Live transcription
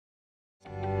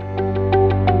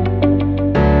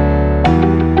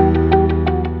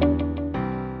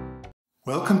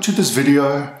Welcome to this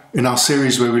video in our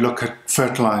series where we look at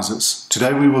fertilizers.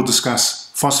 Today we will discuss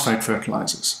phosphate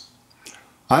fertilizers.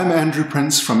 I'm Andrew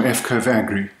Prince from F-Curve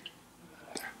Agri.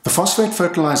 The phosphate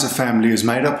fertilizer family is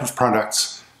made up of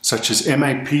products such as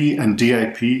MAP and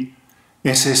DAP,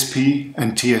 SSP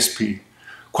and TSP,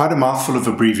 quite a mouthful of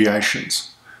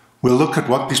abbreviations. We'll look at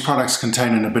what these products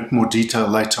contain in a bit more detail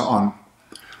later on.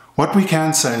 What we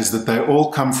can say is that they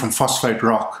all come from phosphate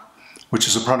rock, which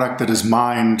is a product that is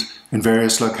mined in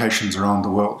various locations around the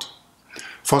world.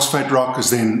 Phosphate rock is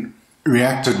then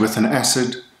reacted with an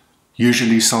acid,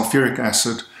 usually sulfuric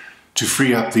acid, to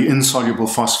free up the insoluble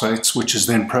phosphates, which is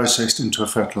then processed into a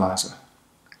fertilizer.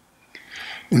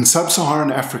 In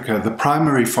sub-Saharan Africa, the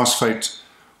primary phosphate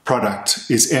product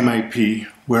is MAP,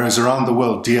 whereas around the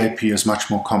world DAP is much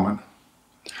more common.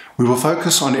 We will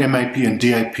focus on MAP and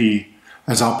DAP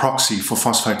as our proxy for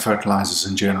phosphate fertilizers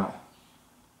in general.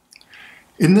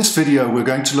 In this video, we're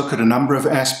going to look at a number of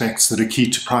aspects that are key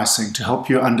to pricing to help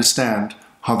you understand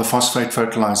how the phosphate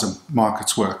fertilizer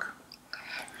markets work.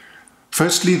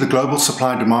 Firstly, the global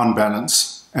supply-demand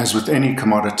balance, as with any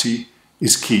commodity,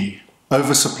 is key.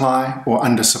 Oversupply or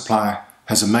undersupply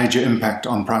has a major impact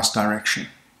on price direction.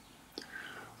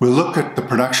 We'll look at the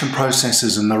production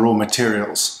processes and the raw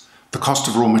materials. The cost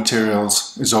of raw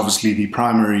materials is obviously the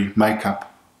primary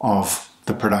makeup of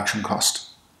the production cost.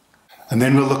 And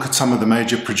then we'll look at some of the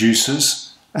major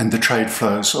producers and the trade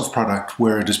flows of product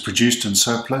where it is produced in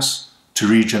surplus to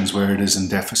regions where it is in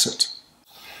deficit.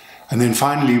 And then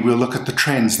finally, we'll look at the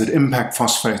trends that impact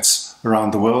phosphates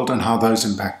around the world and how those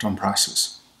impact on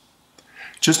prices.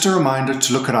 Just a reminder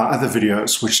to look at our other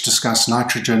videos which discuss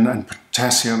nitrogen and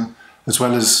potassium, as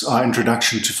well as our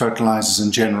introduction to fertilizers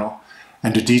in general,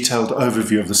 and a detailed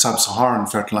overview of the sub-Saharan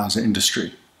fertilizer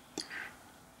industry.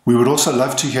 We would also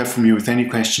love to hear from you with any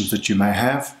questions that you may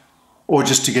have, or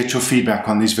just to get your feedback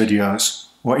on these videos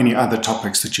or any other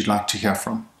topics that you'd like to hear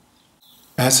from.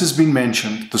 As has been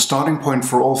mentioned, the starting point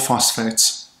for all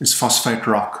phosphates is phosphate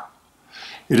rock.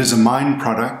 It is a mined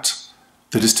product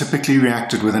that is typically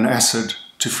reacted with an acid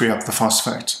to free up the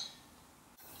phosphate.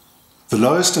 The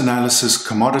lowest analysis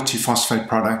commodity phosphate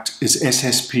product is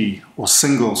SSP, or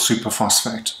single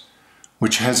superphosphate,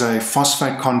 which has a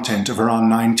phosphate content of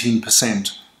around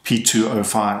 19%.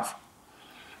 P2O5.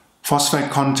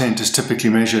 Phosphate content is typically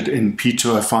measured in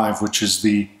P2O5, which is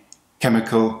the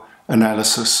chemical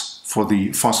analysis for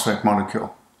the phosphate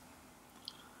molecule.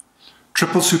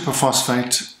 Triple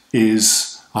superphosphate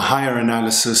is a higher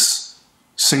analysis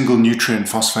single nutrient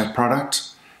phosphate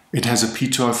product. It has a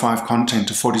P2O5 content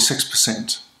of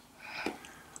 46%.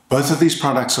 Both of these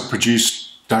products are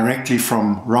produced directly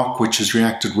from rock which is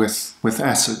reacted with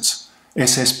acids.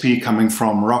 SSP coming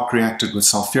from rock reacted with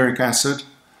sulfuric acid,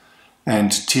 and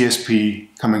TSP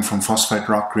coming from phosphate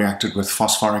rock reacted with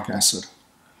phosphoric acid.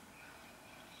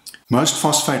 Most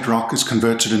phosphate rock is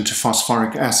converted into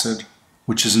phosphoric acid,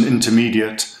 which is an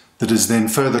intermediate that is then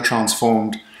further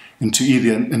transformed into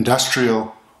either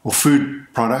industrial or food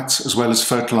products, as well as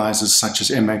fertilizers such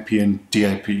as MAP and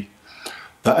DAP.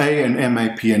 The A in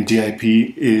MAP and DAP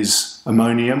is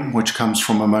ammonium, which comes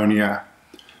from ammonia.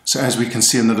 So as we can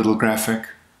see in the little graphic,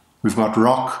 we've got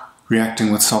rock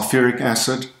reacting with sulfuric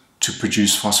acid to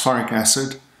produce phosphoric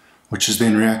acid, which is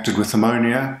then reacted with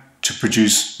ammonia to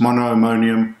produce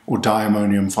monoammonium or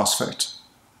diammonium phosphate.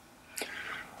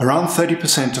 Around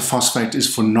 30% of phosphate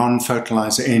is for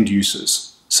non-fertilizer end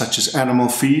uses, such as animal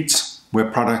feeds,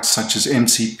 where products such as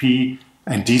MCP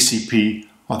and DCP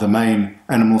are the main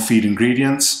animal feed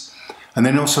ingredients, and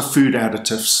then also food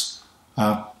additives.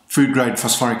 Food-grade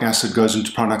phosphoric acid goes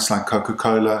into products like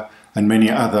Coca-Cola and many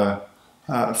other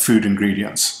food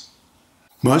ingredients.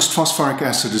 Most phosphoric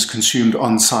acid is consumed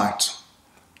on-site.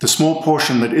 The small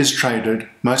portion that is traded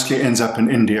mostly ends up in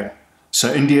India.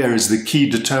 So India is the key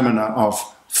determiner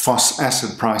of phos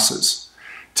acid prices.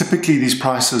 Typically, these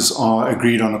prices are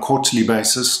agreed on a quarterly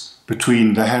basis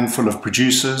between the handful of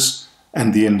producers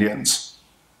and the Indians.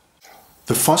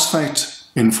 The phosphate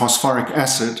in phosphoric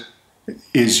acid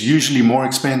is usually more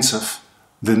expensive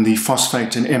than the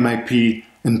phosphate in MAP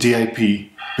and DAP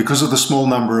because of the small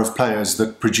number of players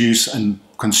that produce and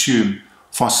consume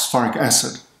phosphoric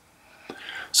acid.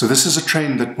 So this is a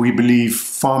trend that we believe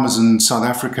farmers in South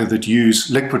Africa that use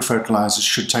liquid fertilizers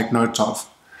should take note of,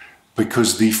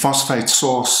 because the phosphate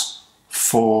source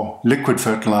for liquid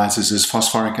fertilizers is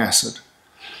phosphoric acid.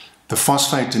 The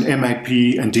phosphate in MAP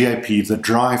and DAP, the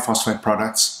dry phosphate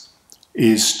products,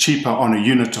 is cheaper on a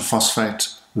unit of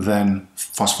phosphate than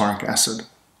phosphoric acid.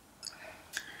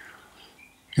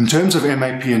 In terms of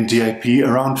MAP and DAP,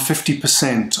 around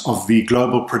 50% of the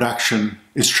global production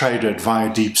is traded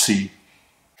via deep sea.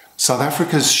 South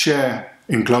Africa's share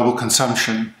in global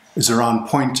consumption is around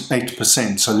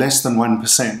 0.8%, so less than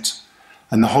 1%.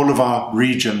 And the whole of our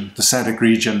region, the SADC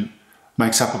region,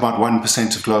 makes up about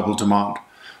 1% of global demand.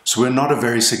 So we're not a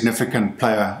very significant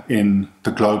player in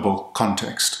the global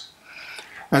context.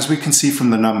 As we can see from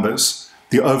the numbers,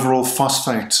 the overall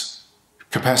phosphate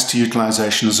capacity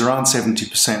utilization is around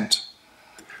 70%.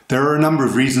 There are a number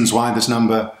of reasons why this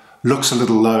number looks a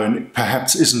little low and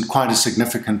perhaps isn't quite as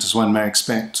significant as one may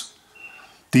expect.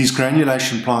 These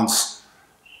granulation plants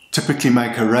typically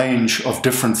make a range of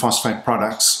different phosphate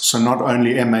products, so not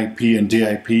only MAP and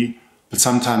DAP, but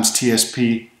sometimes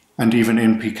TSP and even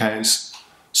NPKs.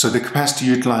 So the capacity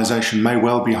utilization may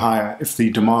well be higher if the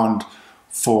demand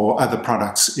for other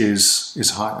products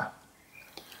is higher.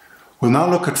 We'll now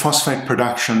look at phosphate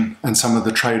production and some of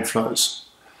the trade flows.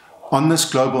 On this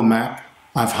global map,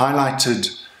 I've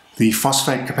highlighted the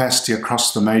phosphate capacity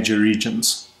across the major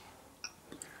regions.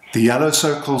 The yellow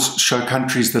circles show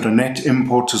countries that are net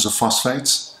importers of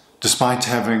phosphates. Despite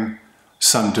having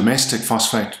some domestic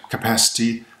phosphate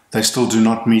capacity, they still do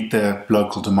not meet their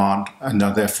local demand and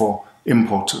are therefore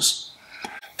importers.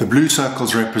 The blue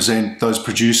circles represent those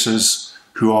producers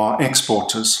who are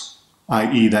exporters,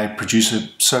 i.e. they produce a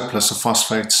surplus of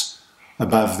phosphates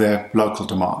above their local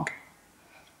demand.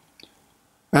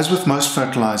 As with most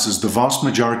fertilizers, the vast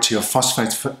majority of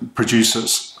phosphate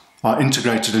producers are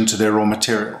integrated into their raw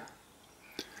material.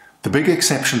 The big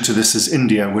exception to this is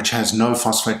India, which has no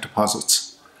phosphate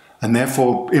deposits and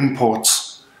therefore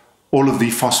imports all of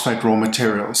the phosphate raw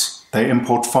materials. They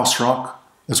import phos rock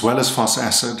as well as phos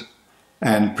acid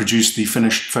and produce the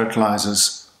finished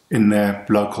fertilizers in their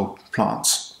local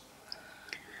plants.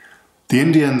 The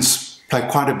Indians play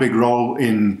quite a big role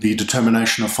in the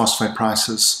determination of phosphate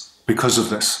prices because of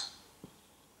this.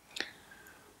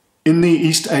 In the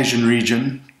East Asian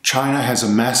region, China has a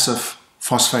massive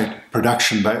phosphate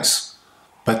production base,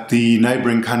 but the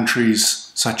neighboring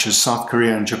countries such as South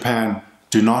Korea and Japan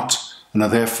do not and are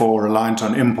therefore reliant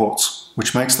on imports,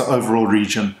 which makes the overall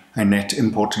region a net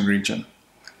importing region.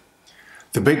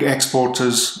 The big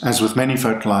exporters, as with many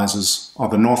fertilizers, are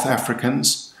the North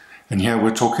Africans, and here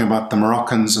we're talking about the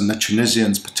Moroccans and the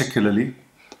Tunisians particularly,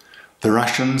 the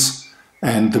Russians,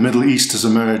 and the Middle East has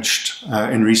emerged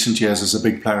in recent years as a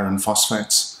big player in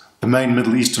phosphates. The main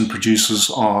Middle Eastern producers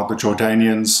are the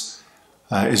Jordanians,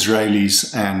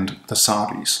 Israelis, and the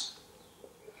Saudis.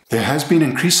 There has been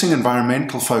increasing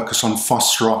environmental focus on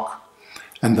phos rock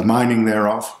and the mining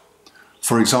thereof.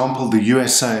 For example, the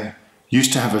USA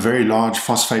used to have a very large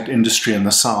phosphate industry in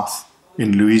the south,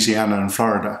 in Louisiana and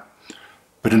Florida.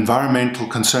 But environmental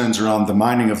concerns around the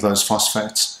mining of those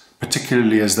phosphates,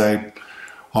 particularly as they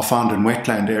are found in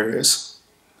wetland areas,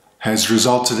 has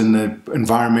resulted in the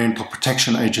Environmental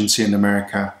Protection Agency in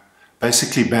America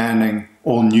basically banning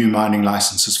all new mining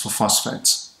licenses for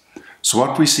phosphates. So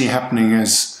what we see happening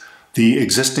is the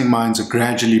existing mines are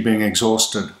gradually being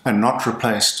exhausted and not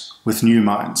replaced with new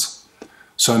mines.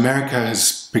 So America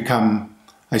has become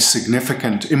a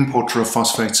significant importer of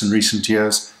phosphates in recent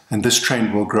years, and this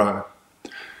trend will grow.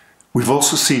 We've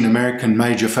also seen American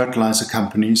major fertilizer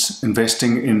companies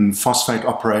investing in phosphate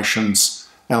operations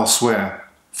elsewhere.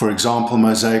 For example,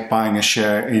 Mosaic buying a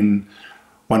share in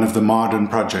one of the Ma'aden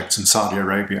projects in Saudi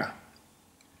Arabia.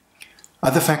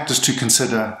 Other factors to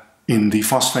consider in the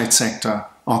phosphate sector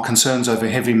are concerns over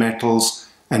heavy metals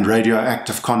and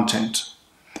radioactive content.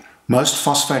 Most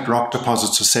phosphate rock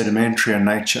deposits are sedimentary in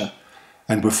nature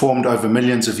and were formed over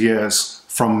millions of years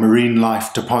from marine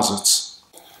life deposits.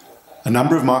 A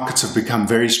number of markets have become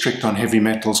very strict on heavy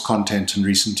metals content in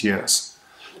recent years,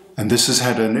 and this has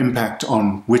had an impact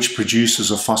on which producers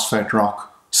of phosphate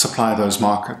rock supply those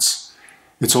markets.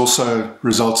 It's also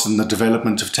resulted in the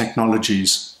development of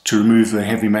technologies to remove the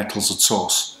heavy metals at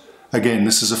source. Again,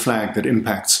 this is a flag that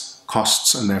impacts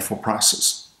costs and therefore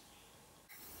prices.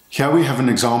 Here we have an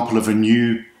example of a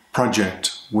new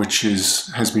project which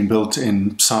has been built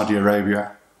in Saudi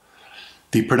Arabia.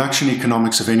 The production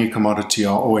economics of any commodity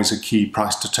are always a key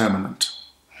price determinant.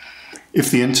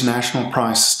 If the international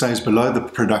price stays below the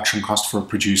production cost for a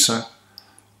producer,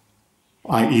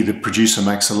 i.e. the producer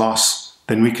makes a loss,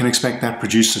 then we can expect that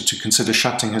producer to consider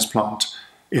shutting his plant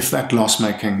if that loss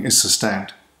making is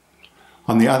sustained.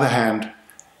 On the other hand,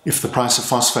 if the price of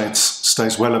phosphates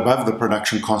stays well above the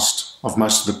production cost of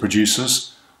most of the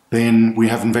producers, then we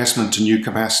have investment in new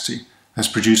capacity as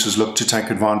producers look to take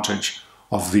advantage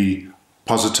of the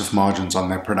positive margins on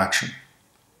their production.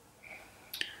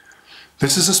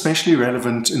 This is especially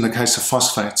relevant in the case of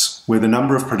phosphates, where the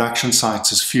number of production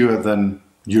sites is fewer than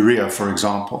urea, for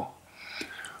example.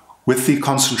 With the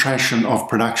concentration of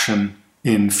production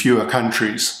in fewer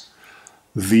countries,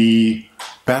 the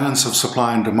balance of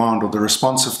supply and demand, or the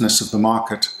responsiveness of the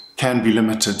market, can be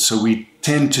limited. So we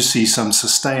tend to see some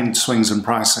sustained swings in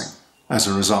pricing as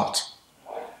a result.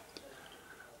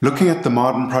 Looking at the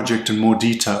Marden project in more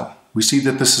detail, we see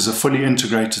that this is a fully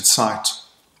integrated site,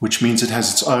 which means it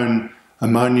has its own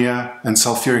ammonia and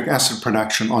sulfuric acid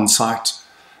production on site,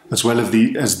 as well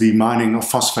as the mining of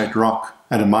phosphate rock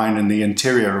at a mine in the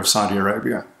interior of Saudi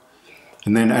Arabia.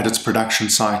 And then at its production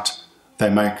site, they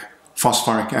make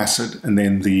phosphoric acid and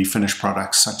then the finished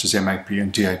products such as MAP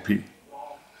and DAP.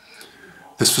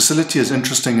 This facility is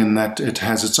interesting in that it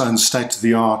has its own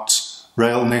state-of-the-art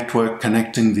rail network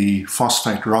connecting the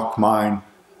phosphate rock mine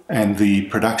and the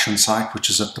production site, which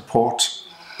is at the port.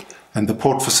 And the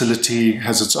port facility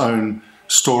has its own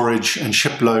storage and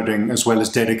ship loading, as well as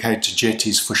dedicated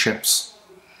jetties for ships.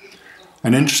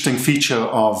 An interesting feature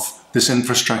of this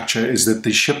infrastructure is that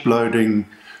the ship loading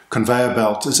conveyor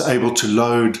belt is able to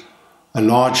load a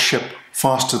large ship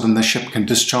faster than the ship can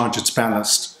discharge its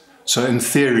ballast. So in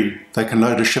theory, they can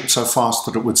load a ship so fast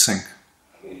that it would sink.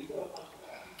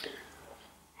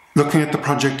 Looking at the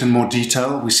project in more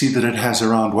detail, we see that it has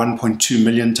around 1.2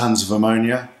 million tons of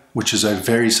ammonia, which is a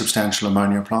very substantial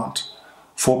ammonia plant,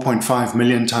 4.5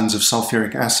 million tons of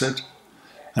sulfuric acid,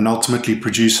 and ultimately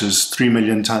produces 3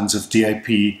 million tons of DAP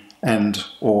and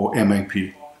or MAP.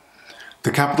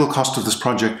 The capital cost of this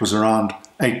project was around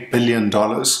 $8 billion,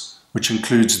 which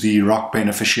includes the rock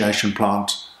beneficiation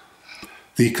plant.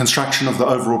 The construction of the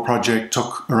overall project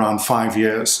took around 5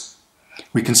 years.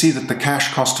 We can see that the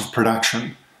cash cost of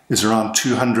production is around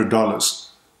 $200,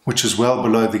 which is well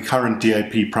below the current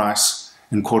DAP price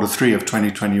in Q3 of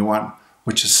 2021,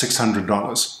 which is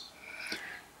 $600.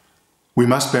 We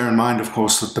must bear in mind, of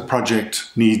course, that the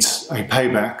project needs a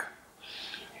payback.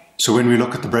 So when we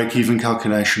look at the break-even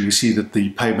calculation, we see that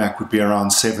the payback would be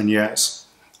around 7 years,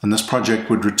 and this project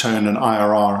would return an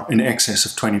IRR in excess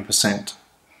of 20%.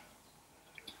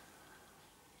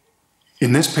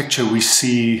 In this picture, we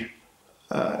see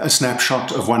a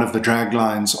snapshot of one of the drag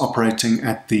lines operating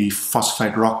at the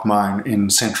phosphate rock mine in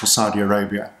central Saudi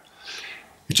Arabia.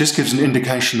 It just gives an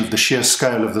indication of the sheer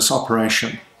scale of this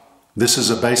operation. This is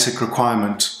a basic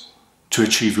requirement to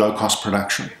achieve low-cost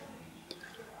production.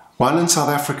 While in South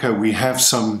Africa we have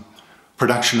some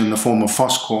production in the form of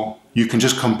phosphor, you can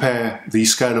just compare the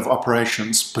scale of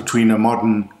operations between a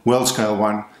modern world-scale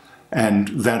one and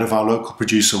that of our local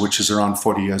producer, which is around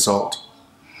 40 years old.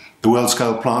 The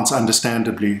world-scale plants,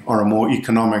 understandably, are a more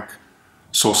economic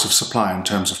source of supply in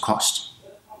terms of cost.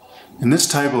 In this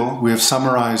table, we have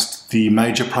summarized the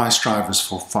major price drivers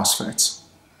for phosphates.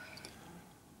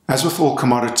 As with all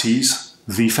commodities,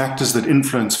 the factors that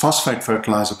influence phosphate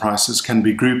fertilizer prices can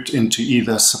be grouped into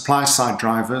either supply-side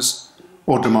drivers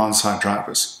or demand-side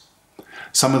drivers.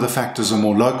 Some of the factors are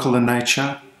more local in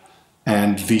nature,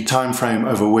 and the time frame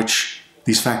over which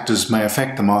these factors may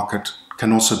affect the market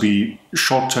can also be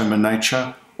short-term in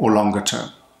nature or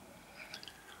longer-term.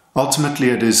 Ultimately,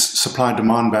 it is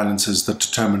supply-demand balances that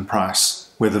determine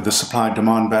price, whether the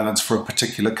supply-demand balance for a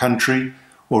particular country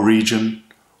or region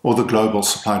or the global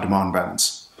supply-demand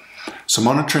balance. So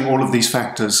monitoring all of these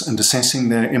factors and assessing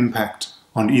their impact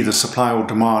on either supply or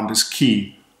demand is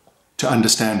key to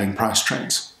understanding price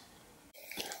trends.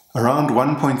 Around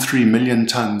 1.3 million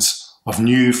tons of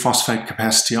new phosphate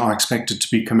capacity are expected to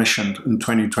be commissioned in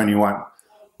 2021,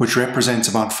 which represents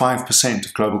about 5%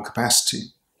 of global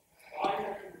capacity.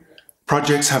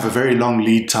 Projects have a very long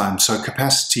lead time, so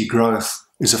capacity growth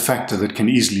is a factor that can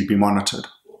easily be monitored.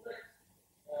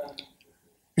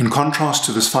 In contrast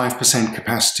to this 5%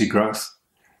 capacity growth,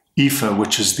 IFA,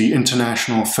 which is the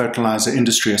International Fertilizer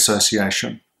Industry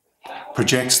Association,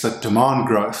 projects that demand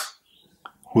growth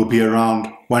will be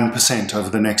around 1% over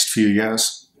the next few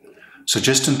years. So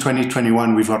just in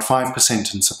 2021, we've got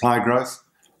 5% in supply growth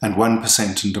and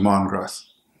 1% in demand growth.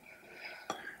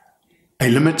 A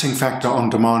limiting factor on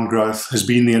demand growth has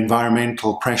been the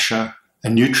environmental pressure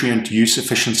and nutrient use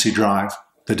efficiency drive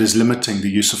that is limiting the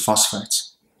use of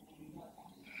phosphates.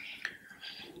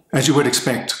 As you would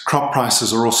expect, crop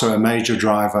prices are also a major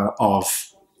driver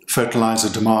of fertilizer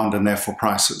demand and therefore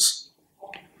prices,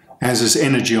 as is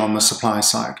energy on the supply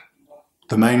side.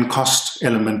 The main cost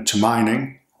element to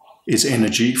mining is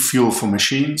energy, fuel for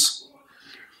machines.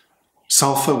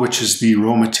 Sulfur, which is the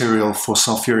raw material for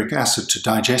sulfuric acid to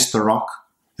digest the rock,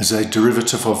 is a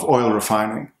derivative of oil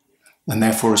refining, and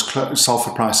therefore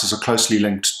sulfur prices are closely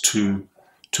linked to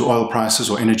oil prices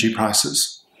or energy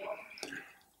prices.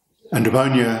 And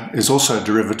ammonia is also a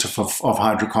derivative of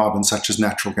hydrocarbons such as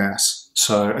natural gas.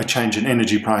 So a change in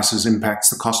energy prices impacts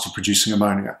the cost of producing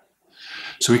ammonia.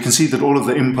 So we can see that all of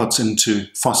the inputs into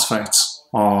phosphates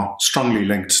are strongly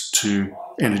linked to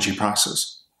energy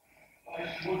prices.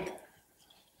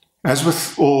 As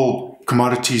with all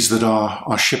commodities that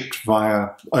are shipped via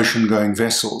ocean-going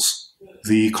vessels,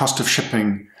 the cost of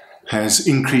shipping has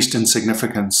increased in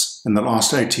significance in the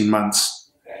last 18 months.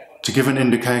 To give an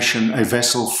indication, a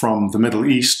vessel from the Middle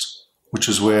East, which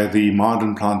is where the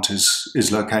Marden plant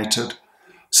is located,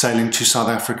 sailing to South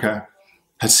Africa,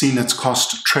 has seen its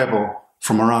cost treble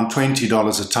from around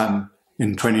 $20 a ton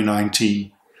in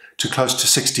 2019 to close to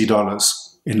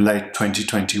 $60 in late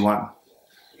 2021.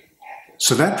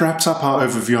 So that wraps up our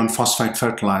overview on phosphate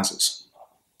fertilizers.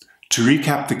 To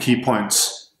recap the key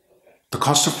points, the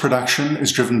cost of production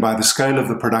is driven by the scale of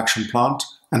the production plant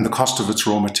and the cost of its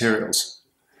raw materials.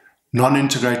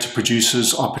 Non-integrated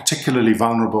producers are particularly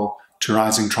vulnerable to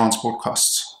rising transport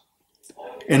costs.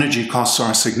 Energy costs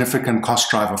are a significant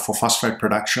cost driver for phosphate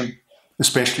production,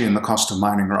 especially in the cost of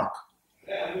mining rock.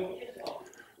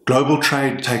 Global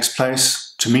trade takes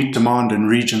place to meet demand in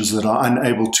regions that are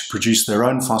unable to produce their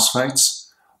own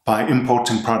phosphates by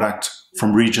importing product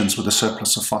from regions with a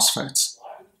surplus of phosphates.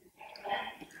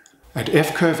 At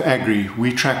F-Curve Agri,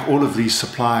 we track all of these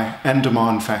supply and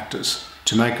demand factors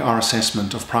to make our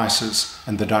assessment of prices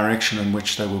and the direction in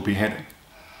which they will be heading.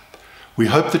 We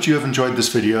hope that you have enjoyed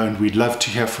this video, and we'd love to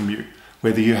hear from you,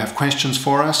 whether you have questions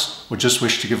for us or just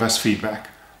wish to give us feedback.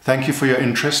 Thank you for your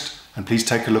interest, and please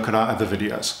take a look at our other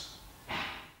videos.